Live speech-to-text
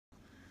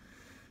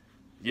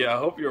Yeah, I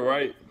hope you're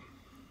right.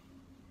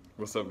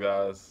 What's up,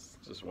 guys?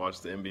 Just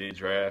watched the NBA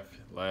draft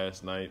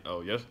last night.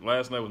 Oh, yes,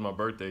 last night was my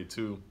birthday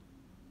too.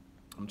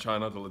 I'm trying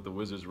not to let the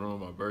Wizards ruin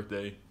my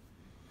birthday,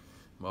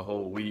 my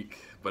whole week,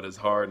 but it's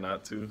hard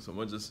not to. So I'm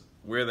gonna just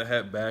wear the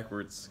hat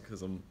backwards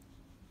because I'm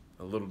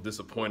a little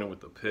disappointed with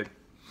the pick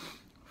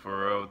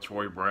for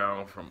Troy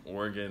Brown from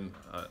Oregon.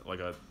 Like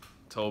I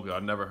told you, I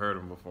never heard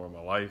of him before in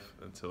my life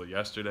until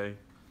yesterday.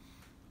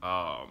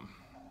 Um,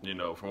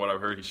 from what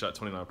I've heard, he shot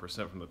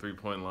 29% from the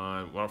three-point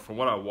line. Well, from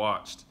what I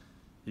watched,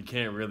 he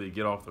can't really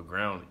get off the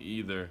ground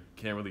either.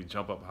 Can't really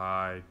jump up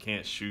high.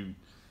 Can't shoot.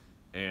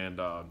 And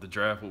the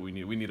draft, what we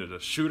needed a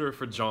shooter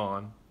for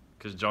John,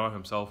 because John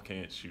himself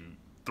can't shoot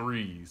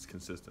threes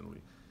consistently.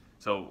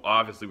 So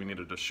obviously we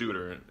needed a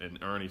shooter, and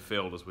Ernie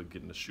failed us with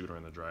getting a shooter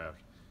in the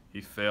draft.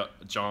 He failed.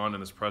 John in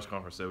his press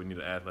conference said we need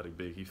an athletic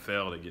big. He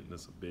failed at getting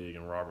us a big,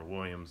 and Robert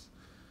Williams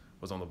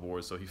was on the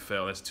board, so he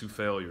failed. That's two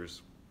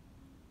failures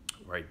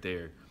right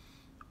there.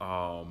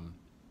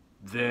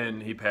 Then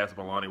he passed up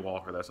on Lonnie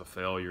Walker. That's a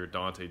failure.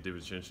 Dante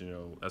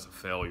DiVincenzo, that's a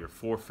failure.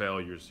 Four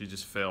failures. He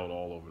just failed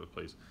all over the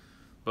place.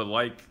 But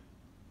like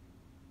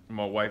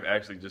my wife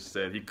actually just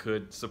said, he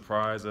could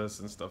surprise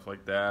us and stuff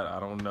like that. I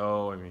don't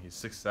know. I mean, he's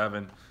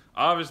 6'7".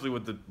 Obviously,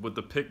 what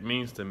the pick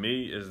means to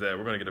me is that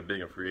we're gonna get a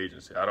big in free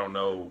agency. I don't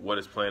know what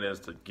his plan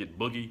is to get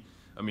Boogie.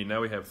 I mean,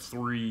 now we have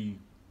three.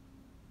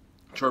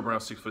 Troy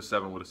Brown's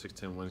 6'7" with a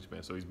 6'10"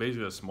 wingspan, so he's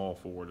basically a small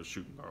forward, a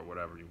shooting guard,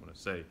 whatever you want to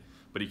say.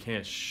 But he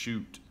can't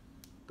shoot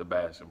the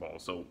basketball.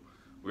 So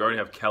we already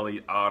have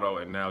Kelly, Otto,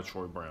 and now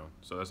Troy Brown.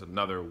 So that's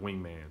another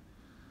wingman.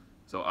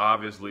 So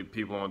obviously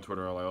people on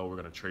Twitter are like, oh, we're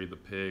going to trade the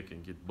pick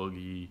and get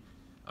Boogie.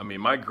 I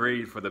mean, my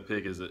grade for the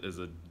pick is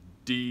a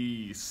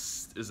D.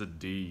 Is a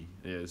D.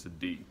 Yeah, it's a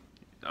D.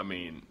 I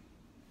mean,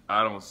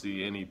 I don't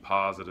see any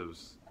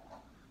positives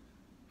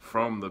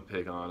from the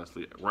pick,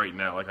 honestly, right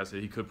now. Like I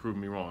said, he could prove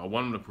me wrong. I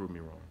want him to prove me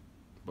wrong.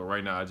 But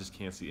right now, I just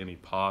can't see any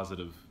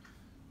positive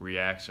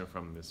reaction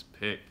from this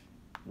pick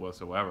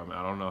whatsoever. I mean,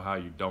 I don't know how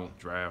you don't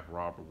draft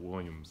Robert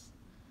Williams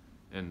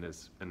in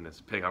this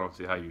pick. I don't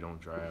see how you don't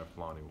draft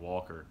Lonnie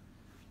Walker.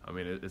 I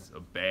mean, it's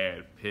a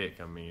bad pick.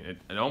 I mean,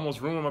 it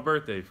almost ruined my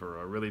birthday for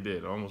real. It really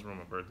did. It almost ruined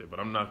my birthday. But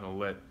I'm not going to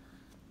let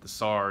the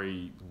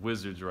sorry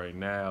Wizards right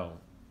now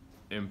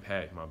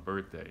impact my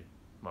birthday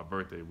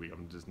week.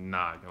 I'm just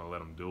not going to let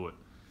them do it.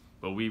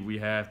 But we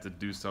have to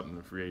do something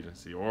in free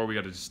agency, or we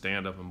got to just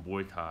stand up and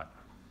boycott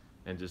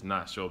and just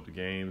not show up to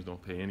games,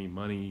 don't pay any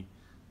money,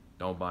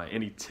 don't buy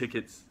any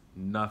tickets,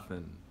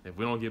 nothing. If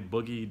we don't get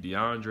Boogie,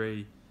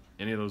 DeAndre,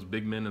 any of those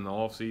big men in the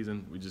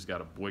offseason, we just got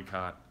to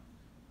boycott.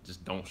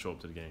 Just don't show up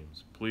to the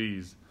games.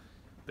 Please,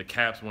 the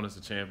Caps won us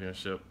a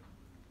championship,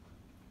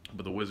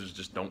 but the Wizards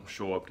just don't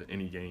show up to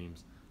any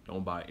games.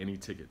 Don't buy any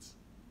tickets.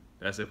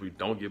 That's if we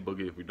don't get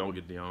Boogie, if we don't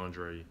get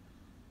DeAndre,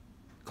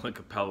 Clint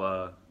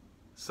Capella,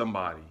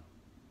 somebody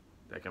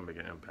that can make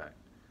an impact.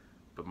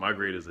 But my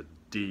grade is a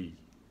D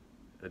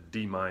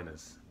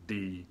minus.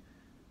 D.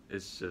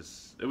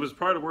 It was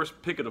probably the worst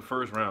pick of the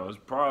first round. It was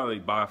probably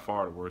by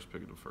far the worst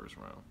pick of the first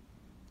round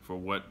for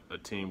what a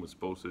team was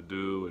supposed to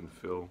do and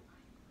feel.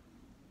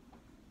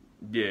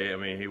 Yeah, I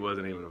mean, he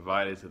wasn't even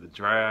invited to the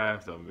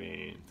draft. I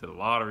mean, to the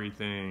lottery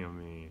thing. I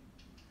mean,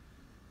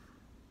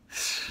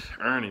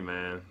 Ernie,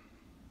 man,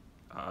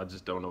 I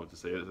just don't know what to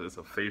say. It's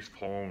a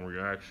facepalm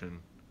reaction.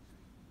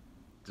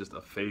 Just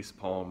a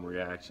facepalm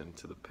reaction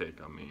to the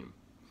pick. I mean,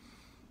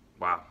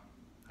 wow.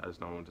 I just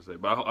don't know what to say.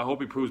 But I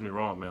hope he proves me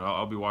wrong, man.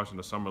 I'll be watching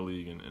the Summer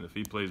League, and if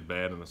he plays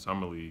bad in the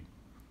Summer League,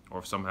 or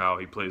if somehow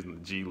he plays in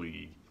the G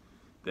League,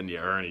 then yeah,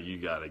 Ernie, you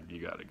gotta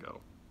go.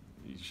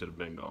 You should have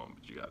been gone,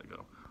 but you gotta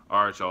go.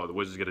 All right, y'all. The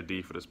Wizards get a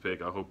D for this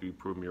pick. I hope you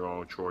prove me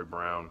wrong, Troy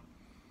Brown.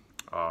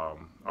 All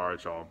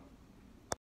right, y'all.